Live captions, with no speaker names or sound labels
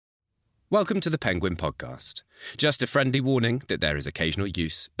Welcome to the Penguin Podcast. Just a friendly warning that there is occasional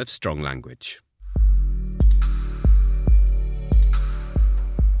use of strong language.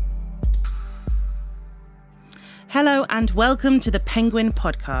 Hello and welcome to the Penguin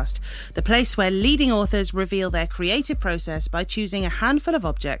Podcast, the place where leading authors reveal their creative process by choosing a handful of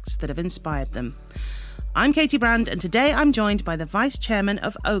objects that have inspired them. I'm Katy and today I'm joined by the Vice Chairman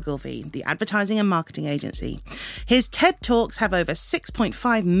of Ogilvy, the advertising and marketing agency. His TED Talks have over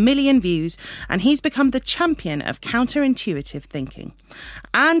 6.5 million views and he's become the champion of counterintuitive thinking.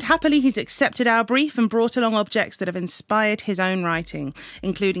 And happily he's accepted our brief and brought along objects that have inspired his own writing,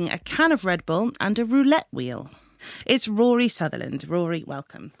 including a can of Red Bull and a roulette wheel. It's Rory Sutherland. Rory,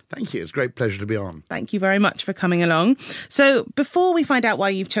 welcome. Thank you. It's a great pleasure to be on. Thank you very much for coming along. So before we find out why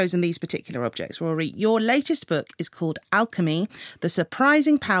you've chosen these particular objects, Rory, your latest book is called Alchemy, The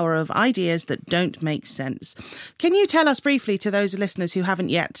Surprising Power of Ideas That Don't Make Sense. Can you tell us briefly, to those listeners who haven't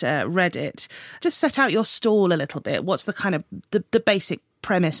yet read it, just set out your stall a little bit? What's the kind of the basic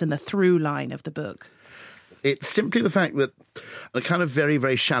premise and the through line of the book? It's simply the fact that a kind of very,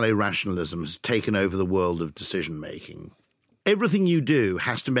 very shallow rationalism has taken over the world of decision-making. Everything you do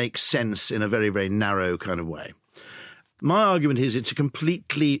has to make sense in a very, very narrow kind of way. My argument is it's a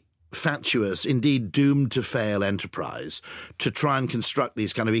completely fatuous, indeed doomed to fail enterprise to try and construct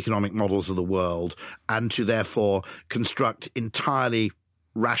these kind of economic models of the world and to therefore construct entirely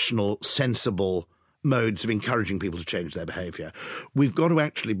rational, sensible modes of encouraging people to change their behaviour. We've got to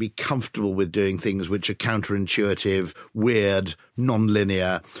actually be comfortable with doing things which are counterintuitive, weird,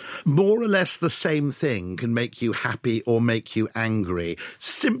 non-linear. More or less the same thing can make you happy or make you angry,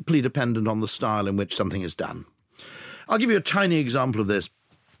 simply dependent on the style in which something is done. I'll give you a tiny example of this,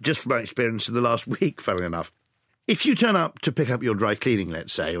 just from my experience in the last week, funnily enough. If you turn up to pick up your dry cleaning,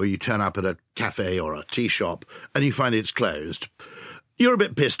 let's say, or you turn up at a cafe or a tea shop and you find it's closed, you're a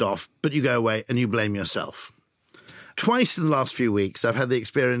bit pissed off, but you go away and you blame yourself. Twice in the last few weeks, I've had the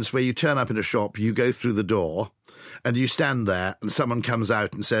experience where you turn up in a shop, you go through the door, and you stand there, and someone comes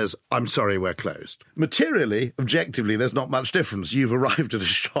out and says, "I'm sorry, we're closed." Materially, objectively, there's not much difference. You've arrived at a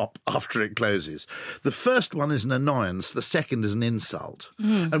shop after it closes. The first one is an annoyance. The second is an insult.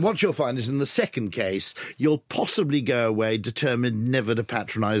 And what you'll find is in the second case, you'll possibly go away determined never to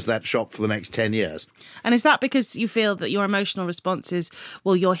patronise that shop for the next 10 years. And is that because you feel that your emotional response is,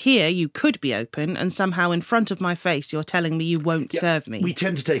 well, you're here, you could be open, and somehow in front of my face you're telling me you won't serve me? We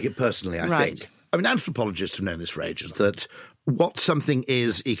tend to take it personally, I think. I mean, anthropologists have known this for ages, that what something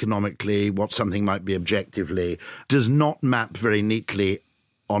is economically, what something might be objectively, does not map very neatly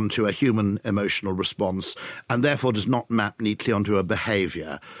onto a human emotional response and therefore does not map neatly onto a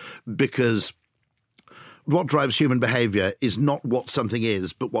behaviour, because what drives human behaviour is not what something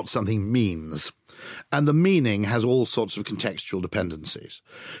is, but what something means. And the meaning has all sorts of contextual dependencies.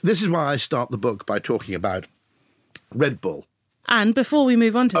 This is why I start the book by talking about Red Bull. And before we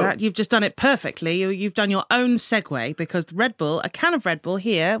move on to that, you've just done it perfectly. You've done your own segue, because Red Bull, a can of Red Bull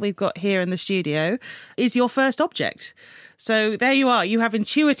here, we've got here in the studio, is your first object. So there you are. You have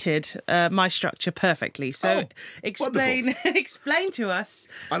intuited my structure perfectly. So explain to us.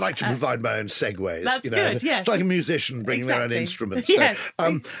 I like to provide my own segues. That's good, yes. It's like a musician bringing their own instruments. Yes.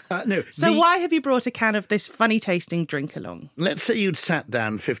 So, why have you brought a can of this funny-tasting drink along? Let's say you'd sat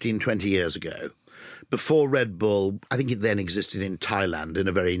down 15, 20 years ago, before Red Bull. I think it then existed in Thailand in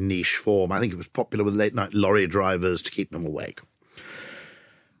a very niche form. I think it was popular with late-night lorry drivers to keep them awake.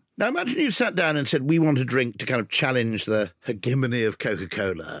 Now, imagine you sat down and said, we want a drink to kind of challenge the hegemony of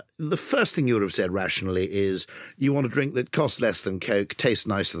Coca-Cola. The first thing you would have said rationally is, you want a drink that costs less than Coke, tastes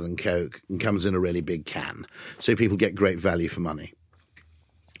nicer than Coke, and comes in a really big can, so people get great value for money.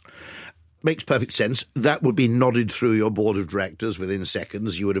 Makes perfect sense. That would be nodded through your board of directors within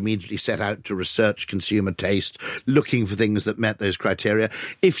seconds. You would immediately set out to research consumer taste, looking for things that met those criteria.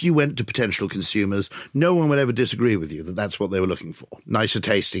 If you went to potential consumers, no one would ever disagree with you that that's what they were looking for. Nicer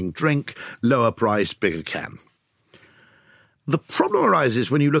tasting drink, lower price, bigger can. The problem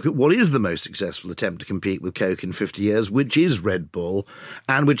arises when you look at what is the most successful attempt to compete with Coke in 50 years, which is Red Bull,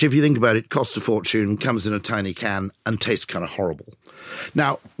 and which, if you think about it, costs a fortune, comes in a tiny can, and tastes kind of horrible.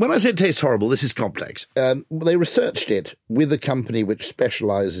 Now, when I say it tastes horrible, this is complex. They researched it with a company which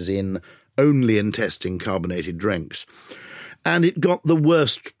specialises in only in testing carbonated drinks, and it got the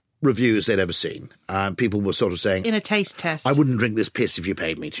worst reviews they'd ever seen. People were sort of saying, in a taste test, I wouldn't drink this piss if you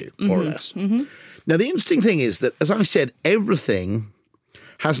paid me to, more or less. Now, the interesting thing is that, as I said, everything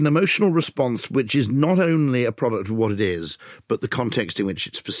has an emotional response which is not only a product of what it is, but the context in which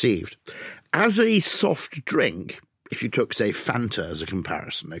it's perceived. As a soft drink, if you took, say, Fanta as a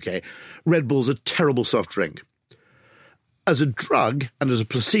comparison, okay, Red Bull's a terrible soft drink. as a drug and as a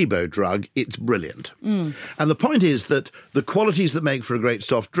placebo drug, it's brilliant. And the point is that the qualities that make for a great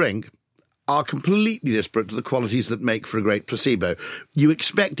soft drink are completely disparate to the qualities that make for a great placebo. You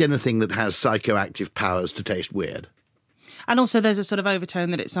expect anything that has psychoactive powers to taste weird. And also there's a sort of overtone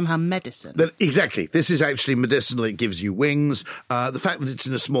that it's somehow medicine. Exactly. This is actually medicinal. It gives you wings. The fact that it's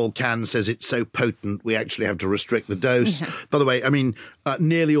in a small can says it's so potent we actually have to restrict the dose. Yeah. By the way, I mean,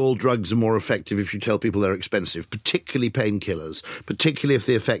 nearly all drugs are more effective if you tell people they're expensive, particularly painkillers, particularly if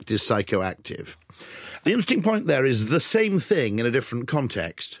the effect is psychoactive. The interesting point there is the same thing in a different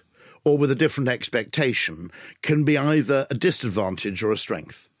context or with a different expectation can be either a disadvantage or a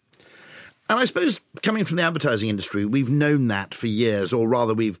strength. And I suppose coming from the advertising industry, we've known that for years, or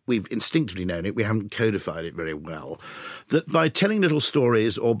rather we've instinctively known it. We haven't codified it very well. That by telling little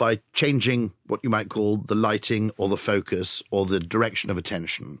stories or by changing what you might call the lighting or the focus or the direction of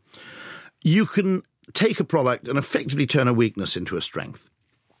attention, you can take a product and effectively turn a weakness into a strength.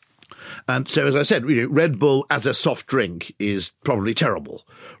 And so, as I said, Red Bull as a soft drink is probably terrible.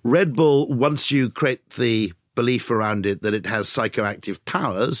 Red Bull, once you create the belief around it that it has psychoactive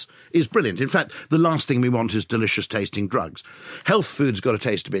powers, is brilliant. In fact, the last thing we want is delicious tasting drugs. Health food's got to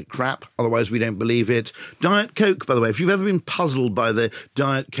taste a bit crap, otherwise we don't believe it. Diet Coke, by the way, if you've ever been puzzled by the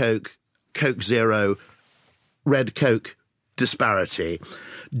Diet Coke, Coke Zero, Red Coke disparity,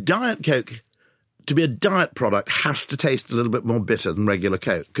 Diet Coke, to be a diet product, has to taste a little bit more bitter than regular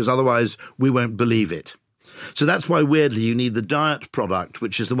Coke, because otherwise we won't believe it. So that's why, weirdly, you need the diet product,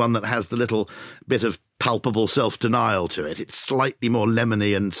 which is the one that has the little bit of palpable self-denial to it. It's slightly more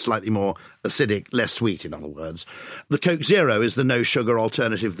lemony and slightly more acidic, less sweet, in other words. The Coke Zero is the no-sugar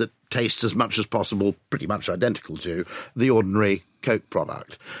alternative that tastes as much as possible, pretty much identical to the ordinary Coke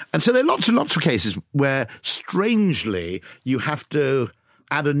product. And so there are lots and lots of cases where, strangely, you have to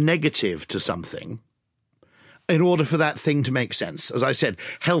add a negative to something in order for that thing to make sense. As I said,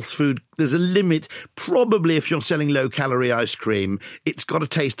 health food, there's a limit. Probably if you're selling low-calorie ice cream, it's got to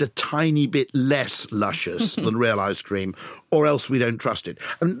taste a tiny bit less luscious than real ice cream, or else we don't trust it.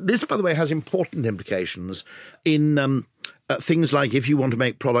 And this, by the way, has important implications in things like if you want to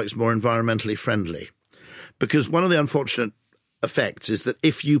make products more environmentally friendly. Because one of the unfortunate effects is that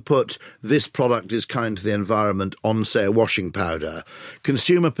if you put this product is kind to the environment on, say, a washing powder,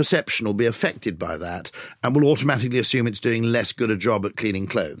 consumer perception will be affected by that and will automatically assume it's doing less good a job at cleaning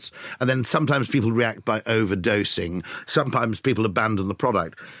clothes. And then sometimes people react by overdosing. Sometimes people abandon the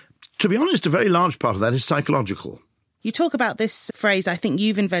product. To be honest, a very large part of that is psychological. You talk about this phrase I think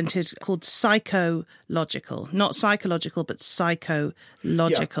you've invented called psychological. Not psychological, but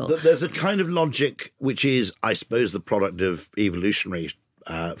psychological. Yeah, there's a kind of logic which is, I suppose, the product of evolutionary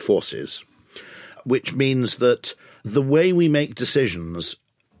forces, which means that the way we make decisions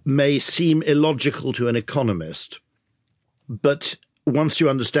may seem illogical to an economist, but once you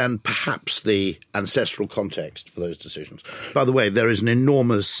understand perhaps the ancestral context for those decisions. By the way, there is an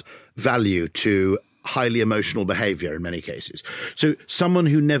enormous value to highly emotional behaviour in many cases. So someone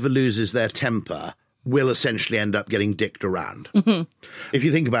who never loses their temper will essentially end up getting dicked around. Mm-hmm. If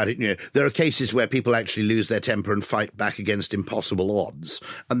you think about it, there are cases where people actually lose their temper and fight back against impossible odds,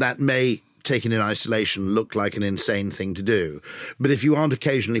 and that may, taken in isolation, look like an insane thing to do. But if you aren't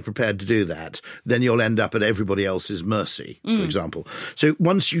occasionally prepared to do that, then you'll end up at everybody else's mercy, for example. So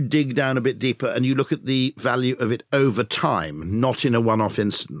once you dig down a bit deeper and you look at the value of it over time, not in a one-off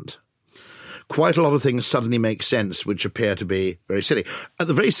instant, quite a lot of things suddenly make sense which appear to be very silly. At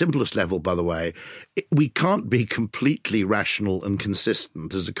the very simplest level, by the way, we can't be completely rational and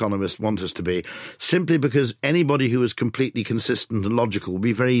consistent as economists want us to be, simply because anybody who is completely consistent and logical would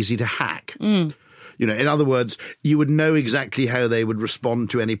be very easy to hack. In other words, you would know exactly how they would respond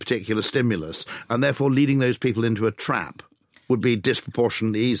to any particular stimulus, and therefore leading those people into a trap would be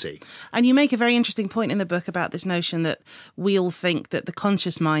disproportionately easy. And you make a very interesting point in the book about this notion that we all think that the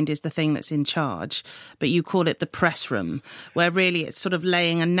conscious mind is the thing that's in charge, but you call it the press room, where really it's sort of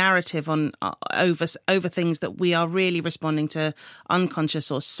laying a narrative on over things that we are really responding to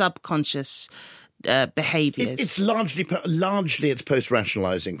unconscious or subconscious behaviours. It's largely it's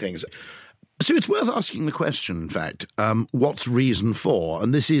post-rationalising things. So it's worth asking the question, in fact, what's reason for?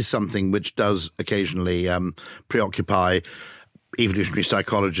 And this is something which does occasionally preoccupy evolutionary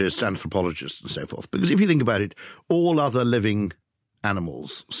psychologists, anthropologists and so forth. Because if you think about it, all other living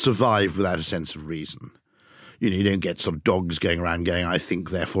animals survive without a sense of reason. You don't get sort of dogs going around going, I think,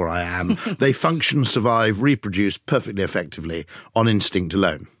 therefore I am. They function, survive, reproduce perfectly effectively on instinct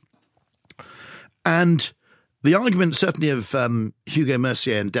alone. And the argument certainly of Hugo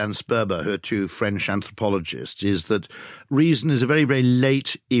Mercier and Dan Sperber, who are two French anthropologists, is that reason is a very, very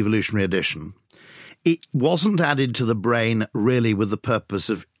late evolutionary addition. It wasn't added to the brain really with the purpose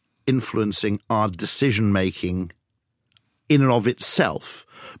of influencing our decision-making in and of itself,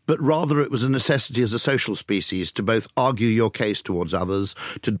 but rather it was a necessity as a social species to both argue your case towards others,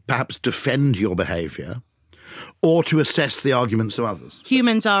 to perhaps defend your behaviour, or to assess the arguments of others.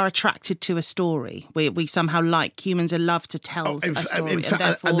 Humans are attracted to a story. We somehow humans are love to tell a story.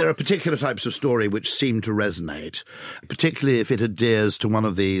 And there are particular types of story which seem to resonate, particularly if it adheres to one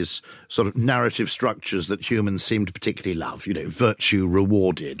of these sort of narrative structures that humans seem to particularly love. You know, virtue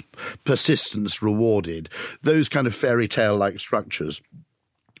rewarded, persistence rewarded, those kind of fairy tale-like structures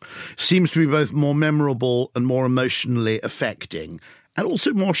seems to be both more memorable and more emotionally affecting, and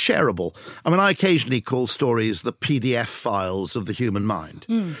also more shareable. I mean, I occasionally call stories the PDF files of the human mind.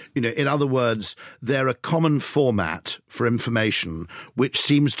 You know, in other words, they're a common format for information which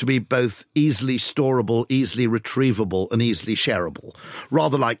seems to be both easily storable, easily retrievable, and easily shareable.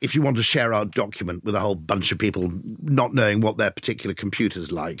 Rather like if you want to share a document with a whole bunch of people not knowing what their particular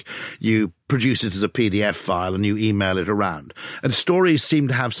computer's like, you produce it as a PDF file and you email it around. And stories seem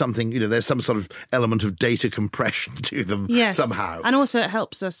to have something, you know, there's some sort of element of data compression to them somehow. And also it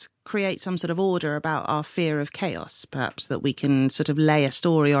helps us create some sort of order about our fear of chaos, perhaps, that we can sort of lay a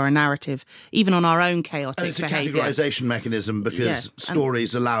story or a narrative even on our own chaotic behaviour. It's a categorisation mechanism because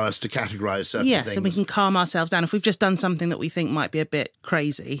stories allow us to categorise certain things. Yes, and we can calm ourselves down. If we've just done something that we think might be a bit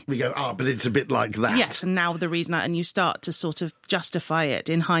crazy, we go, but it's a bit like that. Yes, and now the reason, and you start to sort of justify it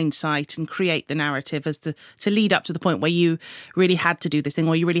in hindsight and create the narrative as to lead up to the point where you really had to do this thing,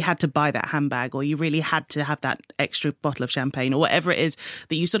 or you really had to buy that handbag, or you really had to have that extra bottle of champagne, or whatever it is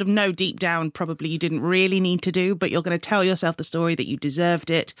that you sort of know deep down probably you didn't really need to do, but you're going to tell yourself the story that you deserved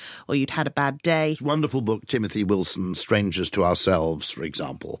it, or you'd had a bad day. Wonderful book, Timothy Wilson, Strangers to Ourselves, for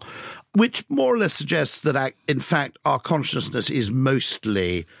example, which more or less suggests that, in fact, our consciousness is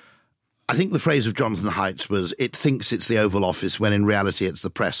mostly, I think the phrase of Jonathan Haidt's was, it thinks it's the Oval Office when in reality it's the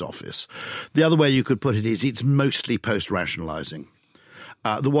press office. The other way you could put it is it's mostly post-rationalising.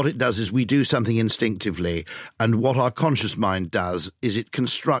 What it does is we do something instinctively, and what our conscious mind does is it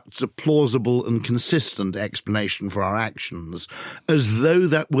constructs a plausible and consistent explanation for our actions as though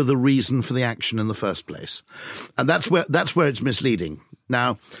that were the reason for the action in the first place. And that's where it's misleading.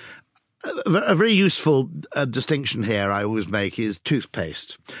 Now, a very useful distinction here I always make is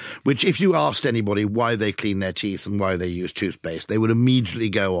toothpaste, which if you asked anybody why they clean their teeth and why they use toothpaste, they would immediately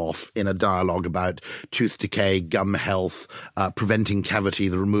go off in a dialogue about tooth decay, gum health, preventing cavity,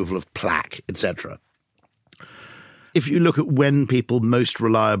 the removal of plaque, etc. If you look at when people most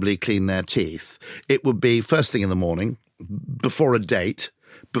reliably clean their teeth, it would be first thing in the morning, before a date,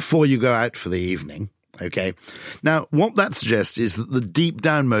 before you go out for the evening. Okay. Now, what that suggests is that the deep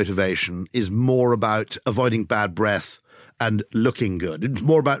down motivation is more about avoiding bad breath and looking good. It's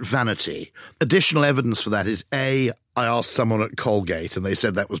more about vanity. Additional evidence for that is, I asked someone at Colgate and they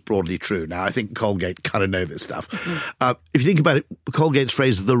said that was broadly true. Now, I think Colgate kind of know this stuff. If you think about it, Colgate's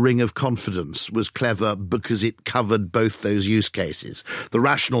phrase, the ring of confidence, was clever because it covered both those use cases. The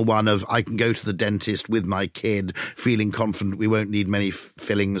rational one of, I can go to the dentist with my kid feeling confident we won't need many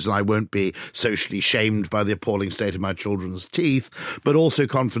fillings and I won't be socially shamed by the appalling state of my children's teeth, but also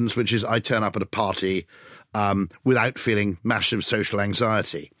confidence, which is I turn up at a party without feeling massive social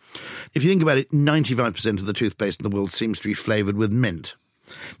anxiety. If you think about it, 95% of the toothpaste in the world seems to be flavoured with mint.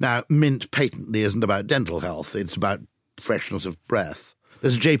 Now, mint patently isn't about dental health. It's about freshness of breath.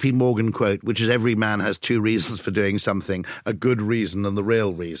 There's a J.P. Morgan quote, which is every man has two reasons for doing something, a good reason and the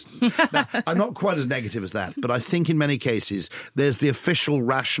real reason. Now, I'm not quite as negative as that, but I think in many cases there's the official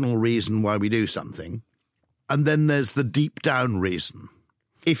rational reason why we do something, and then there's the deep down reason.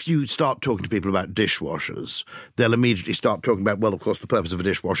 If you start talking to people about dishwashers, they'll immediately start talking about, well, of course, the purpose of a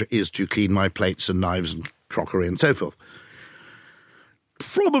dishwasher is to clean my plates and knives and crockery and so forth.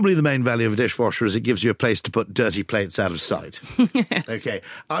 Probably the main value of a dishwasher is it gives you a place to put dirty plates out of sight. Yes. Okay.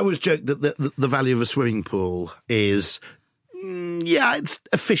 I always joke that the value of a swimming pool is, it's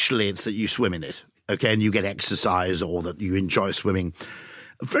that you swim in it, okay, and you get exercise or that you enjoy swimming.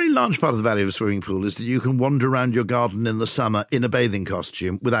 A very large part of the value of a swimming pool is that you can wander around your garden in the summer in a bathing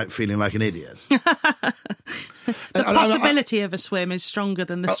costume without feeling like an idiot. The possibility of a swim is stronger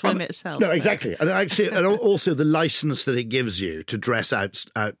than the swim itself. No, exactly. And also the license that it gives you to dress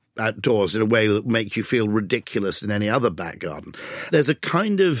outdoors in a way that will make you feel ridiculous in any other back garden. There's a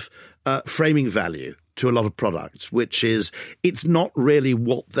kind of framing value to a lot of products, which is it's not really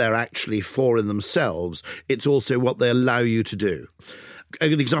what they're actually for in themselves. It's also what they allow you to do.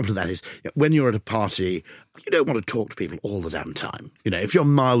 An example of that is when you're at a party, you don't want to talk to people all the damn time. If you're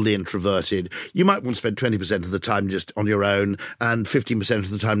mildly introverted, you might want to spend 20% of the time just on your own and 15% of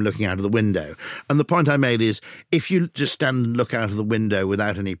the time looking out of the window. And the point I made is, if you just stand and look out of the window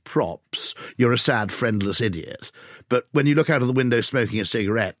without any props, you're a sad, friendless idiot. But when you look out of the window smoking a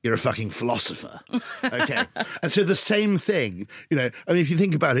cigarette, you're a fucking philosopher. Okay. And so the same thing, if you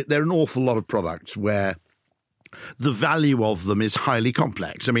think about it, there are an awful lot of products where the value of them is highly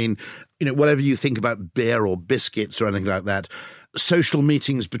complex. Whatever you think about beer or biscuits or anything like that, social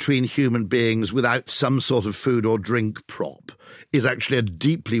meetings between human beings without some sort of food or drink prop is actually a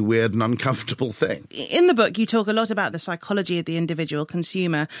deeply weird and uncomfortable thing. In the book, you talk a lot about the psychology of the individual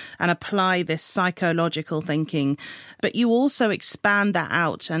consumer and apply this psychological thinking, but you also expand that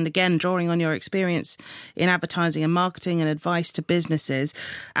out, and again, drawing on your experience in advertising and marketing and advice to businesses.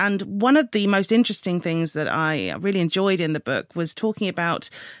 And one of the most interesting things that I really enjoyed in the book was talking about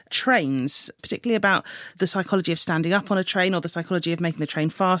trains, particularly about the psychology of standing up on a train or the psychology of making the train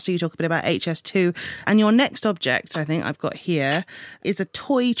faster. You talk a bit about HS2. And your next object, I think I've got here, is a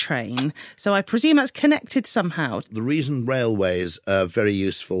toy train. So I presume that's connected somehow. The reason railways are very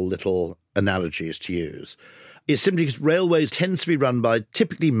useful little analogies to use is simply because railways tend to be run by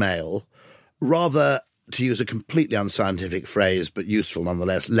typically male, rather, to use a completely unscientific phrase, but useful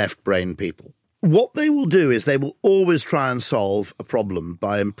nonetheless, left-brain people. What they will do is they will always try and solve a problem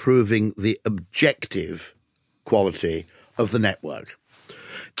by improving the objective quality of the network.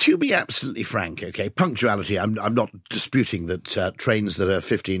 To be absolutely frank, okay, punctuality, I'm not disputing that trains that are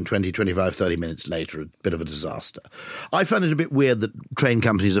 15, 20, 25, 30 minutes late are a bit of a disaster. I find it a bit weird that train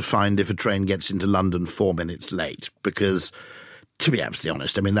companies are fined if a train gets into London 4 minutes late, because, to be absolutely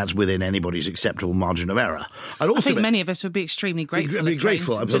honest, that's within anybody's acceptable margin of error. I think many of us would be extremely grateful if trains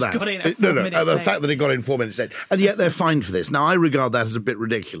just got in at 4 minutes late. The fact that it got in 4 minutes late. And yet they're fined for this. Now, I regard that as a bit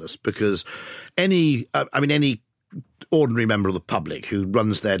ridiculous, because any ordinary member of the public who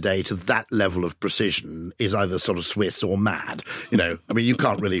runs their day to that level of precision is either sort of Swiss or mad. You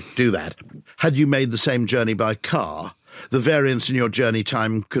can't really do that. Had you made the same journey by car, the variance in your journey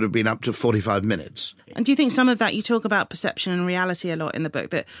time could have been up to 45 minutes. And do you think some of that, you talk about perception and reality a lot in the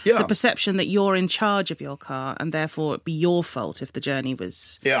book, that the perception that you're in charge of your car and therefore it'd be your fault if the journey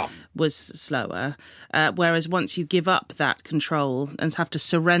was slower, whereas once you give up that control and have to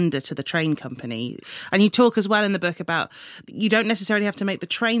surrender to the train company, and you talk as well in the book about you don't necessarily have to make the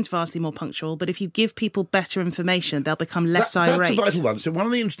trains vastly more punctual, but if you give people better information, they'll become less irate. That's a vital one. So one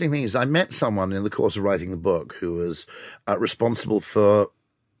of the interesting things is I met someone in the course of writing the book who was responsible for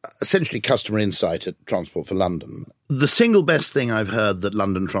essentially customer insight at Transport for London. The single best thing I've heard that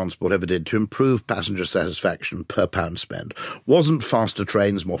London Transport ever did to improve passenger satisfaction per pound spent wasn't faster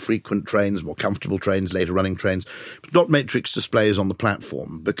trains, more frequent trains, more comfortable trains, later running trains, but dot matrix displays on the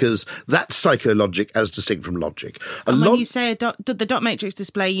platform, because that's psychologic as distinct from logic. And when you say the dot matrix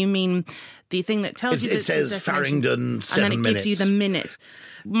display, you mean the thing that tells you... It says Farringdon, 7 minutes. And then it gives you the minutes.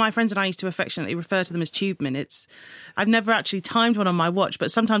 My friends and I used to affectionately refer to them as tube minutes. I've never actually timed one on my watch,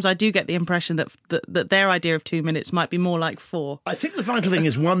 but sometimes I do get the impression that their idea of 2 minutes might be more like 4. I think the vital thing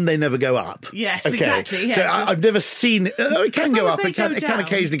is, one, they never go up. Yes, okay. Exactly. Yes. So I've never seen it. It can go up, it can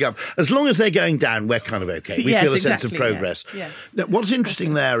occasionally go up. As long as they're going down, we're kind of okay. We feel a sense of progress. Yes. Now, what's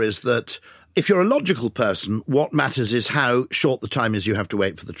interesting there is that if you're a logical person, what matters is how short the time is you have to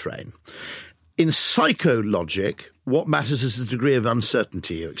wait for the train. In psychologic, what matters is the degree of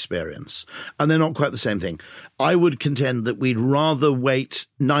uncertainty you experience. And they're not quite the same thing. I would contend that we'd rather wait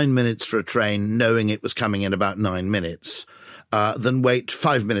 9 minutes for a train knowing it was coming in about 9 minutes than wait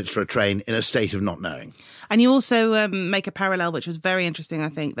 5 minutes for a train in a state of not knowing. And you also make a parallel, which was very interesting, I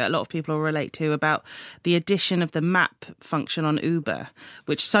think, that a lot of people will relate to, about the addition of the map function on Uber,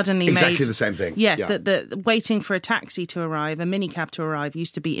 which suddenly made... Exactly the same thing. Yes, that the waiting for a taxi to arrive, a minicab to arrive,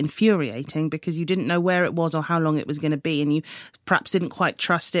 used to be infuriating because you didn't know where it was or how long it was going to be, and you perhaps didn't quite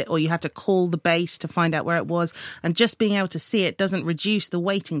trust it, or you had to call the base to find out where it was. And just being able to see it doesn't reduce the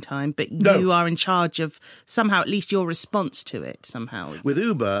waiting time, but you are in charge of somehow at least your response to it somehow. With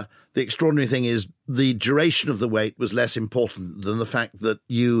Uber, the extraordinary thing is the duration of the wait was less important than the fact that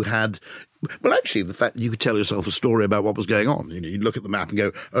you had... Well, actually, the fact that you could tell yourself a story about what was going on. You'd look at the map and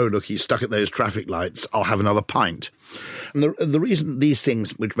go, oh, look, he's stuck at those traffic lights. I'll have another pint. And the reason these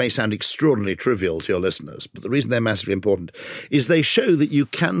things, which may sound extraordinarily trivial to your listeners, but the reason they're massively important is they show that you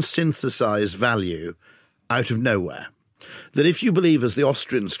can synthesize value out of nowhere. That if you believe, as the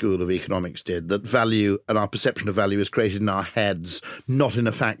Austrian school of economics did, that value and our perception of value is created in our heads, not in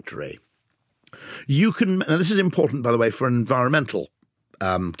a factory, you can... Now, this is important, by the way, for environmental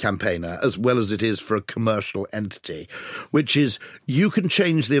campaigner as well as it is for a commercial entity, which is you can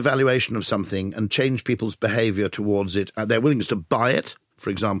change the evaluation of something and change people's behaviour towards it, their willingness to buy it, for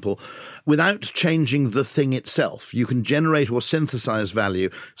example, without changing the thing itself. You can generate or synthesize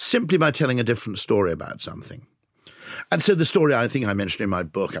value simply by telling a different story about something. And so the story I think I mentioned in my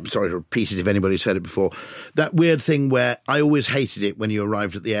book, I'm sorry to repeat it if anybody's heard it before, that weird thing where I always hated it when you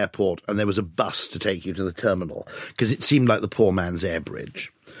arrived at the airport and there was a bus to take you to the terminal because it seemed like the poor man's air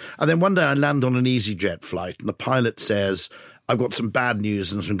bridge. And then one day I land on an EasyJet flight and the pilot says, I've got some bad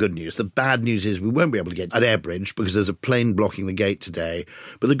news and some good news. The bad news is we won't be able to get an air bridge because there's a plane blocking the gate today.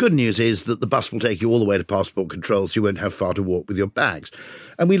 But the good news is that the bus will take you all the way to passport control so you won't have far to walk with your bags.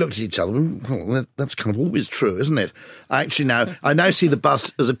 And we looked at each other, well, that's kind of always true, isn't it? I now see the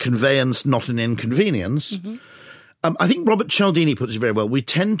bus as a conveyance, not an inconvenience. Mm-hmm. I think Robert Cialdini puts it very well. We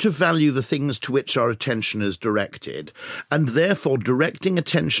tend to value the things to which our attention is directed, and therefore directing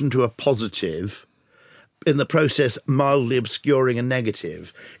attention to a positive, in the process mildly obscuring a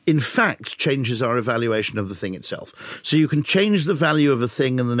negative, in fact changes our evaluation of the thing itself. So you can change the value of a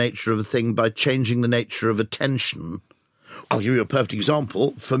thing and the nature of a thing by changing the nature of attention. I'll give you a perfect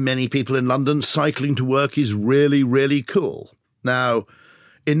example. For many people in London, cycling to work is really, really cool. Now,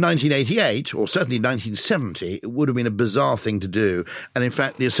 in 1988, or certainly 1970, it would have been a bizarre thing to do. And in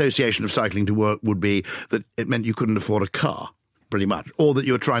fact, the association of cycling to work would be that it meant you couldn't afford a car, pretty much, or that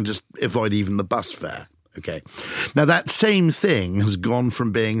you were trying to avoid even the bus fare. Okay. Now, that same thing has gone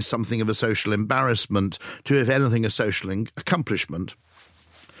from being something of a social embarrassment to, if anything, a social accomplishment,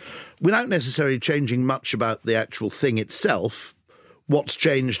 without necessarily changing much about the actual thing itself. What's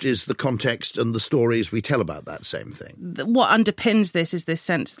changed is the context and the stories we tell about that same thing. What underpins this is this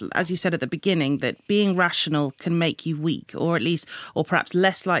sense, as you said at the beginning, that being rational can make you weak, or perhaps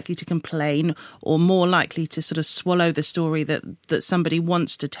less likely to complain, or more likely to sort of swallow the story that somebody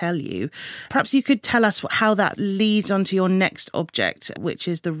wants to tell you. Perhaps you could tell us how that leads onto your next object, which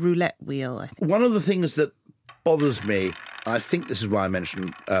is the roulette wheel, I think. One of the things that bothers me, I think this is why I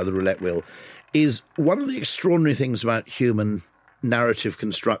mentioned the roulette wheel, is one of the extraordinary things about human narrative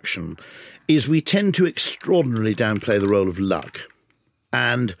construction is we tend to extraordinarily downplay the role of luck.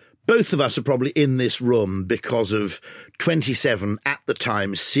 And both of us are probably in this room because of 27, at the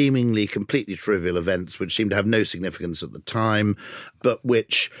time, seemingly completely trivial events which seem to have no significance at the time, but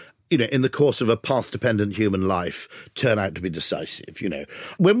which, in the course of a path-dependent human life, turn out to be decisive.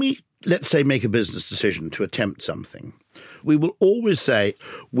 When we, let's say, make a business decision to attempt something, we will always say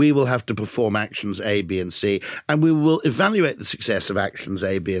we will have to perform actions A, B, and C, and we will evaluate the success of actions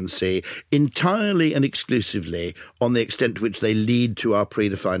A, B, and C entirely and exclusively on the extent to which they lead to our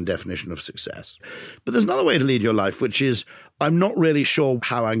predefined definition of success. But there's another way to lead your life, which is I'm not really sure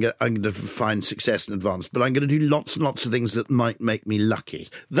how I'm going to define success in advance, but I'm going to do lots and lots of things that might make me lucky.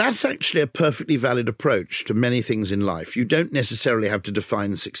 That's actually a perfectly valid approach to many things in life. You don't necessarily have to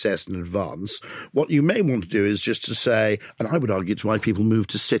define success in advance. What you may want to do is just to say, and I would argue it's why people move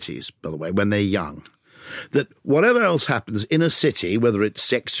to cities, by the way, when they're young, that whatever else happens in a city, whether it's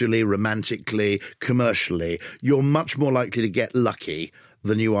sexually, romantically, commercially, you're much more likely to get lucky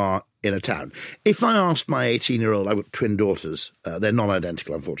than you are in a town. If I asked my 18-year-old, I've got twin daughters, they're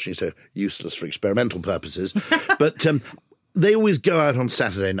non-identical, unfortunately, so useless for experimental purposes, but they always go out on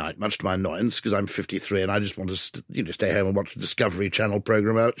Saturday night, much to my annoyance, because I'm 53 and I just want to stay home and watch a Discovery Channel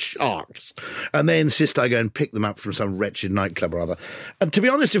programme about sharks. And they insist I go and pick them up from some wretched nightclub or other. And to be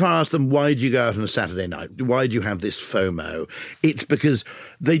honest, if I ask them, why do you go out on a Saturday night? Why do you have this FOMO? It's because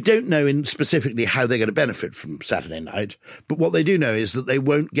they don't know specifically how they're going to benefit from Saturday night. But what they do know is that they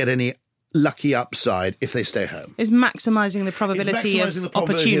won't get any lucky upside if they stay home. Is maximising the probability of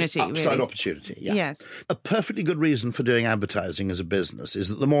opportunity. Upside really. Opportunity, yeah. Yes. A perfectly good reason for doing advertising as a business is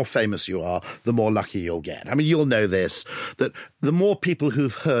that the more famous you are, the more lucky you'll get. I mean, you'll know this, that the more people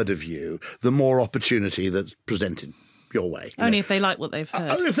who've heard of you, the more opportunity that's presented your way. Only if they like what they've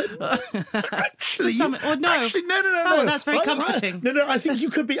heard. Actually, no. No. That's very comforting. No, I think you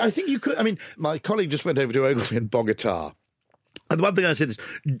could. I mean, my colleague just went over to Ogilvy and Bogota. And the one thing I said is,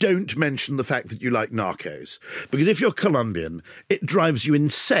 don't mention the fact that you like Narcos. Because if you're Colombian, it drives you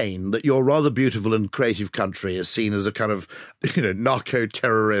insane that your rather beautiful and creative country is seen as a kind of,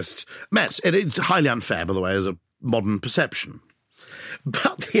 narco-terrorist mess. And it's highly unfair, by the way, as a modern perception.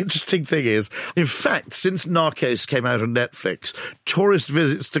 But the interesting thing is, in fact, since Narcos came out on Netflix, tourist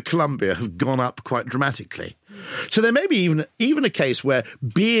visits to Colombia have gone up quite dramatically. So there may be even a case where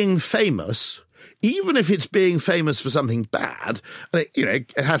being famous even if it's being famous for something bad,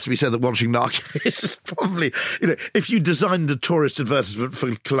 it has to be said that watching Narcos is probably, if you designed a tourist advertisement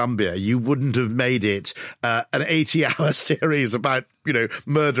for Colombia, you wouldn't have made it an 80-hour series about,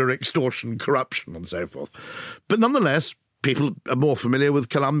 murder, extortion, corruption, and so forth. But nonetheless, people are more familiar with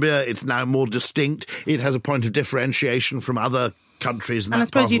Colombia. It's now more distinct. It has a point of differentiation from other countries. And I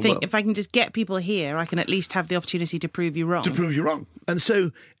suppose you think if I can just get people here, I can at least have the opportunity to prove you wrong. And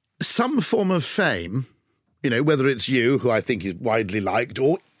so some form of fame, whether it's you, who I think is widely liked,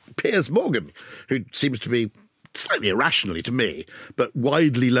 or Piers Morgan, who seems to be slightly irrationally to me, but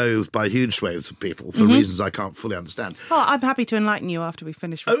widely loathed by huge swathes of people for reasons I can't fully understand. Oh, I'm happy to enlighten you after we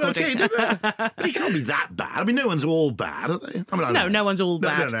finish recording. Oh, okay. No. But it can't be that bad. I mean, no one's all bad, are they? No one's all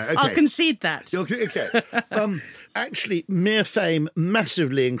bad. No. Okay. I'll concede that. Okay. Actually, mere fame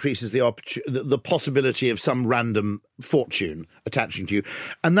massively increases the possibility of some random fortune attaching to you,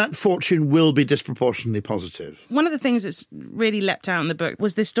 and that fortune will be disproportionately positive. One of the things that's really leapt out in the book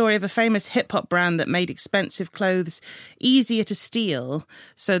was the story of a famous hip-hop brand that made expensive clothes easier to steal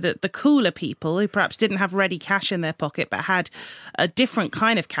so that the cooler people, who perhaps didn't have ready cash in their pocket but had a different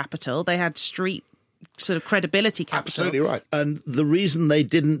kind of capital, they had street sort of credibility capital. Absolutely right. And the reason they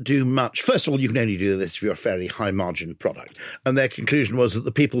didn't do much, first of all, you can only do this if you're a fairly high margin product. And their conclusion was that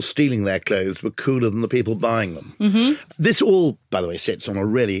the people stealing their clothes were cooler than the people buying them. Mm-hmm. This all, by the way, sits on a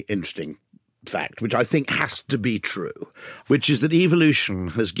really interesting fact, which I think has to be true, which is that evolution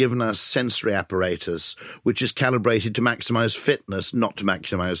has given us sensory apparatus which is calibrated to maximize fitness, not to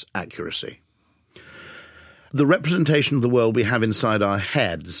maximize accuracy. The representation of the world we have inside our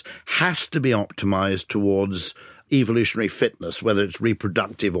heads has to be optimized towards evolutionary fitness, whether it's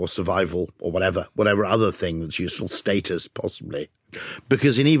reproductive or survival or whatever other thing that's useful, status possibly.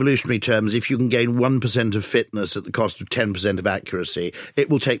 Because in evolutionary terms, if you can gain 1% of fitness at the cost of 10% of accuracy, it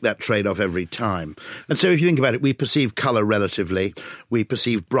will take that trade-off every time. And so if you think about it, we perceive colour relatively, we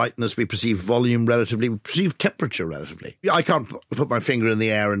perceive brightness, we perceive volume relatively, we perceive temperature relatively. I can't put my finger in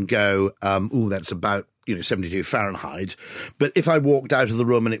the air and go, that's about 72 Fahrenheit. But if I walked out of the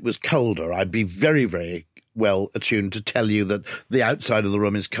room and it was colder, I'd be very, very well attuned to tell you that the outside of the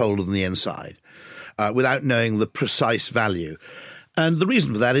room is colder than the inside, without knowing the precise value. And the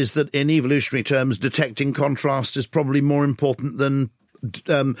reason for that is that in evolutionary terms, detecting contrast is probably more important than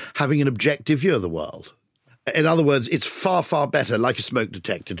having an objective view of the world. In other words, it's far, far better, like a smoke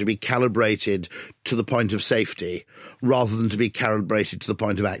detector, to be calibrated to the point of safety rather than to be calibrated to the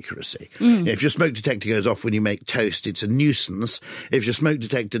point of accuracy. If your smoke detector goes off when you make toast, it's a nuisance. If your smoke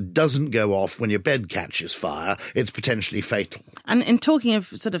detector doesn't go off when your bed catches fire, it's potentially fatal. And in talking of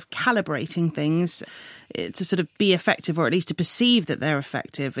sort of calibrating things to sort of be effective, or at least to perceive that they're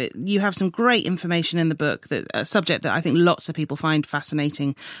effective, you have some great information in the book, that a subject that I think lots of people find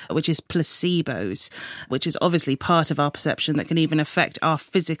fascinating, which is placebos, which is obviously part of our perception that can even affect our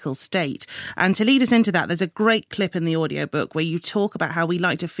physical state. And to lead us into that, there's a great clip in the audiobook where you talk about how we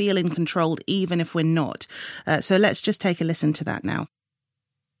like to feel in control even if we're not. So let's just take a listen to that now.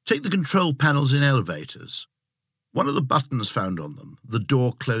 Take the control panels in elevators. One of the buttons found on them, the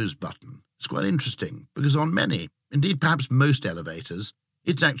door close button, is quite interesting because on many, indeed perhaps most elevators,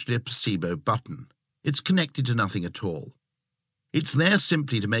 it's actually a placebo button. It's connected to nothing at all. It's there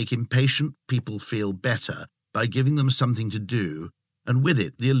simply to make impatient people feel better by giving them something to do, and with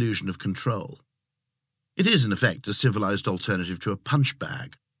it the illusion of control. It is, in effect, a civilized alternative to a punch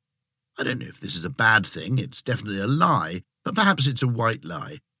bag. I don't know if this is a bad thing, it's definitely a lie, but perhaps it's a white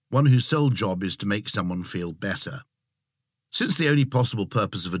lie, one whose sole job is to make someone feel better. Since the only possible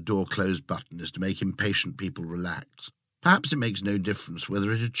purpose of a door close button is to make impatient people relax, perhaps it makes no difference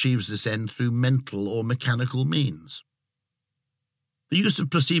whether it achieves this end through mental or mechanical means. The use of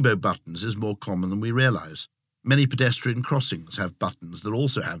placebo buttons is more common than we realise. Many pedestrian crossings have buttons that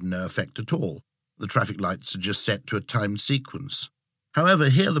also have no effect at all. The traffic lights are just set to a timed sequence. However,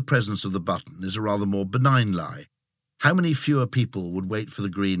 here the presence of the button is a rather more benign lie. How many fewer people would wait for the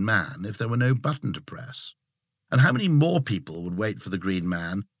green man if there were no button to press? And how many more people would wait for the green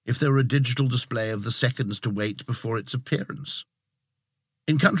man if there were a digital display of the seconds to wait before its appearance?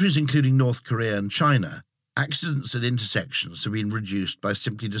 In countries including North Korea and China, accidents at intersections have been reduced by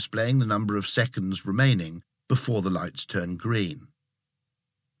simply displaying the number of seconds remaining before the lights turn green.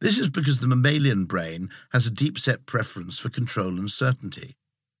 This is because the mammalian brain has a deep-set preference for control and certainty.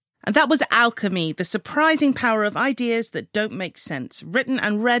 And that was Alchemy, the surprising power of ideas that don't make sense, written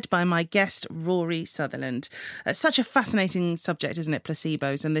and read by my guest, Rory Sutherland. Such a fascinating subject, isn't it,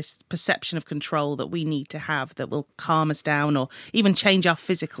 placebos, and this perception of control that we need to have that will calm us down or even change our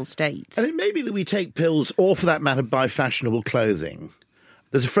physical state. And it may be that we take pills, or for that matter, buy fashionable clothing,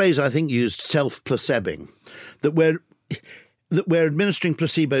 There's a phrase I think used, self-placebing, that we're administering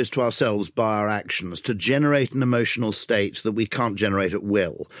placebos to ourselves by our actions to generate an emotional state that we can't generate at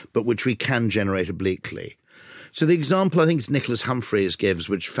will, but which we can generate obliquely. So the example I think it's Nicholas Humphreys gives,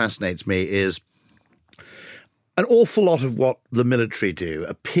 which fascinates me, is an awful lot of what the military do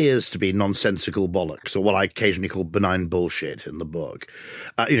appears to be nonsensical bollocks, or what I occasionally call benign bullshit in the book.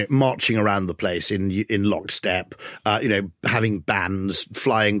 Marching around the place in lockstep, having bands,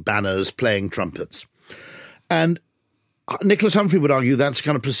 flying banners, playing trumpets. And Nicholas Humphrey would argue that's a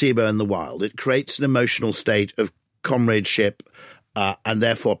kind of placebo in the wild. It creates an emotional state of comradeship and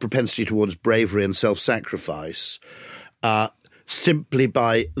therefore propensity towards bravery and self-sacrifice simply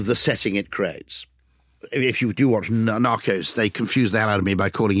by the setting it creates. If you do watch Narcos, they confuse the hell out of me by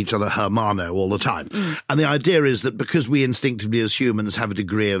calling each other hermano all the time. And the idea is that because we instinctively as humans have a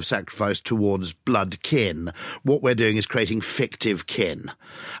degree of sacrifice towards blood kin, what we're doing is creating fictive kin.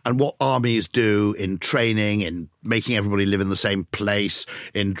 And what armies do in training, in making everybody live in the same place,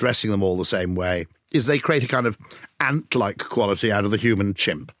 in dressing them all the same way, is they create a kind of ant-like quality out of the human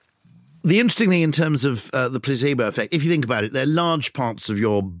chimp. The interesting thing in terms of the placebo effect, if you think about it, they're large parts of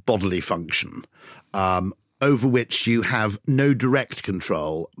your bodily function over which you have no direct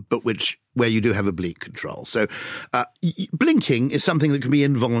control, but where you do have oblique control. So blinking is something that can be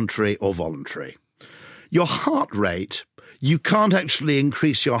involuntary or voluntary. Your heart rate, you can't actually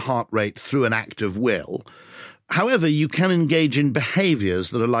increase your heart rate through an act of will. However, you can engage in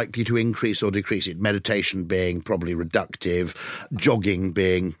behaviours that are likely to increase or decrease it, meditation being probably reductive, jogging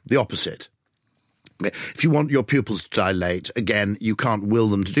being the opposite. If you want your pupils to dilate, again, you can't will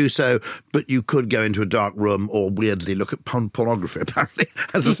them to do so, but you could go into a dark room or weirdly look at pornography, apparently,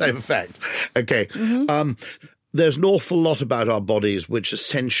 has the same effect. Okay. Mm-hmm. There's an awful lot about our bodies which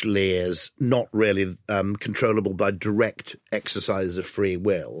essentially is not really controllable by direct exercise of free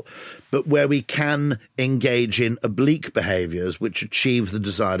will, but where we can engage in oblique behaviours which achieve the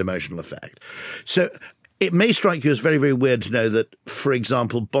desired emotional effect. So it may strike you as very, very weird to know that, for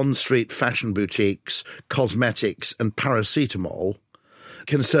example, Bond Street fashion boutiques, cosmetics and paracetamol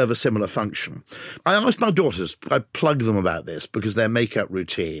can serve a similar function. I asked my daughters, I plugged them about this because their makeup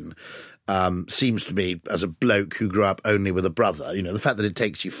routine seems to me, as a bloke who grew up only with a brother, the fact that it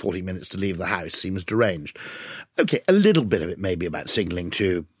takes you 40 minutes to leave the house seems deranged. Okay, a little bit of it may be about signaling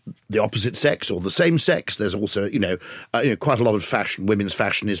to the opposite sex or the same sex. There's also, quite a lot of fashion. Women's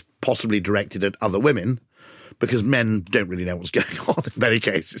fashion is possibly directed at other women, because men don't really know what's going on in many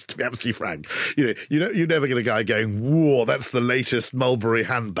cases, to be absolutely frank. You never get a guy going, whoa, that's the latest Mulberry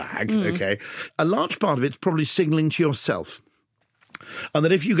handbag, okay? A large part of it's probably signalling to yourself. And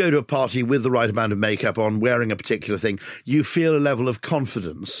that if you go to a party with the right amount of makeup on, wearing a particular thing, you feel a level of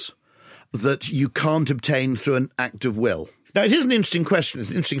confidence that you can't obtain through an act of will. Now, it is an interesting question. It's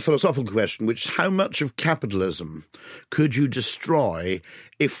an interesting philosophical question, which is how much of capitalism could you destroy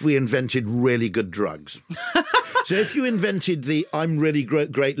if we invented really good drugs? So if you invented the I'm really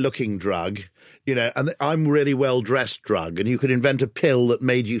great-looking drug, and the I'm really well-dressed drug, and you could invent a pill that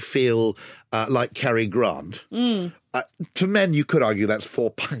made you feel like Cary Grant, to men, you could argue that's 4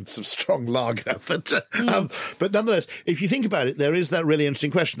 pints of strong lager. But nonetheless, if you think about it, there is that really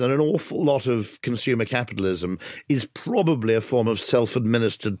interesting question that an awful lot of consumer capitalism is probably a form of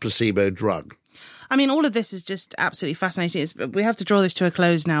self-administered placebo drug. I mean, all of this is just absolutely fascinating. We have to draw this to a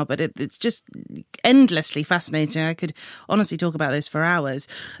close now, but it's just endlessly fascinating. I could honestly talk about this for hours,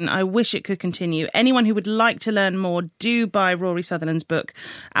 and I wish it could continue. Anyone who would like to learn more, do buy Rory Sutherland's book,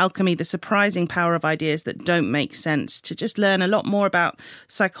 Alchemy, The Surprising Power of Ideas That Don't Make Sense, to just learn a lot more about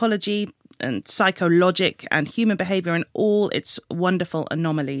psychology and psychologic and human behaviour and all its wonderful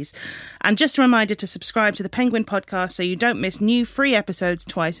anomalies. And just a reminder to subscribe to the Penguin podcast so you don't miss new free episodes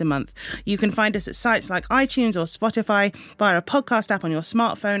twice a month. You can find us at sites like iTunes or Spotify, via a podcast app on your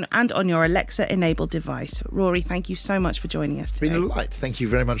smartphone and on your Alexa-enabled device. Rory, thank you so much for joining us today. It's been a delight. Thank you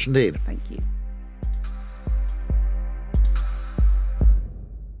very much indeed. Thank you.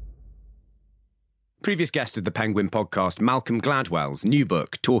 Previous guest of the Penguin podcast, Malcolm Gladwell's new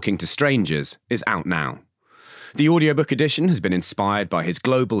book, Talking to Strangers, is out now. The audiobook edition has been inspired by his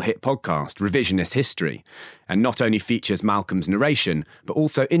global hit podcast, Revisionist History, and not only features Malcolm's narration, but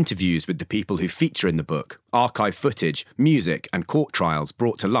also interviews with the people who feature in the book, archive footage, music, and court trials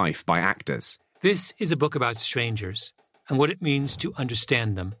brought to life by actors. This is a book about strangers and what it means to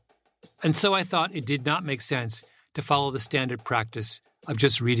understand them. And so I thought it did not make sense to follow the standard practice of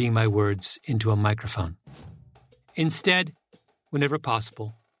just reading my words into a microphone. Instead, whenever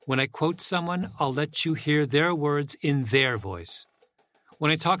possible, when I quote someone, I'll let you hear their words in their voice.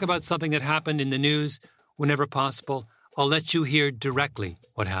 When I talk about something that happened in the news, whenever possible, I'll let you hear directly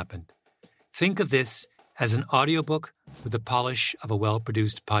what happened. Think of this as an audiobook with the polish of a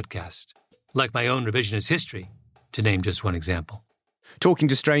well-produced podcast, like my own revisionist history, to name just one example. Talking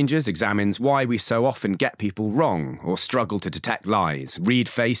to Strangers examines why we so often get people wrong or struggle to detect lies, read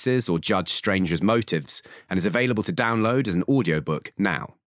faces or judge strangers' motives, and is available to download as an audiobook now.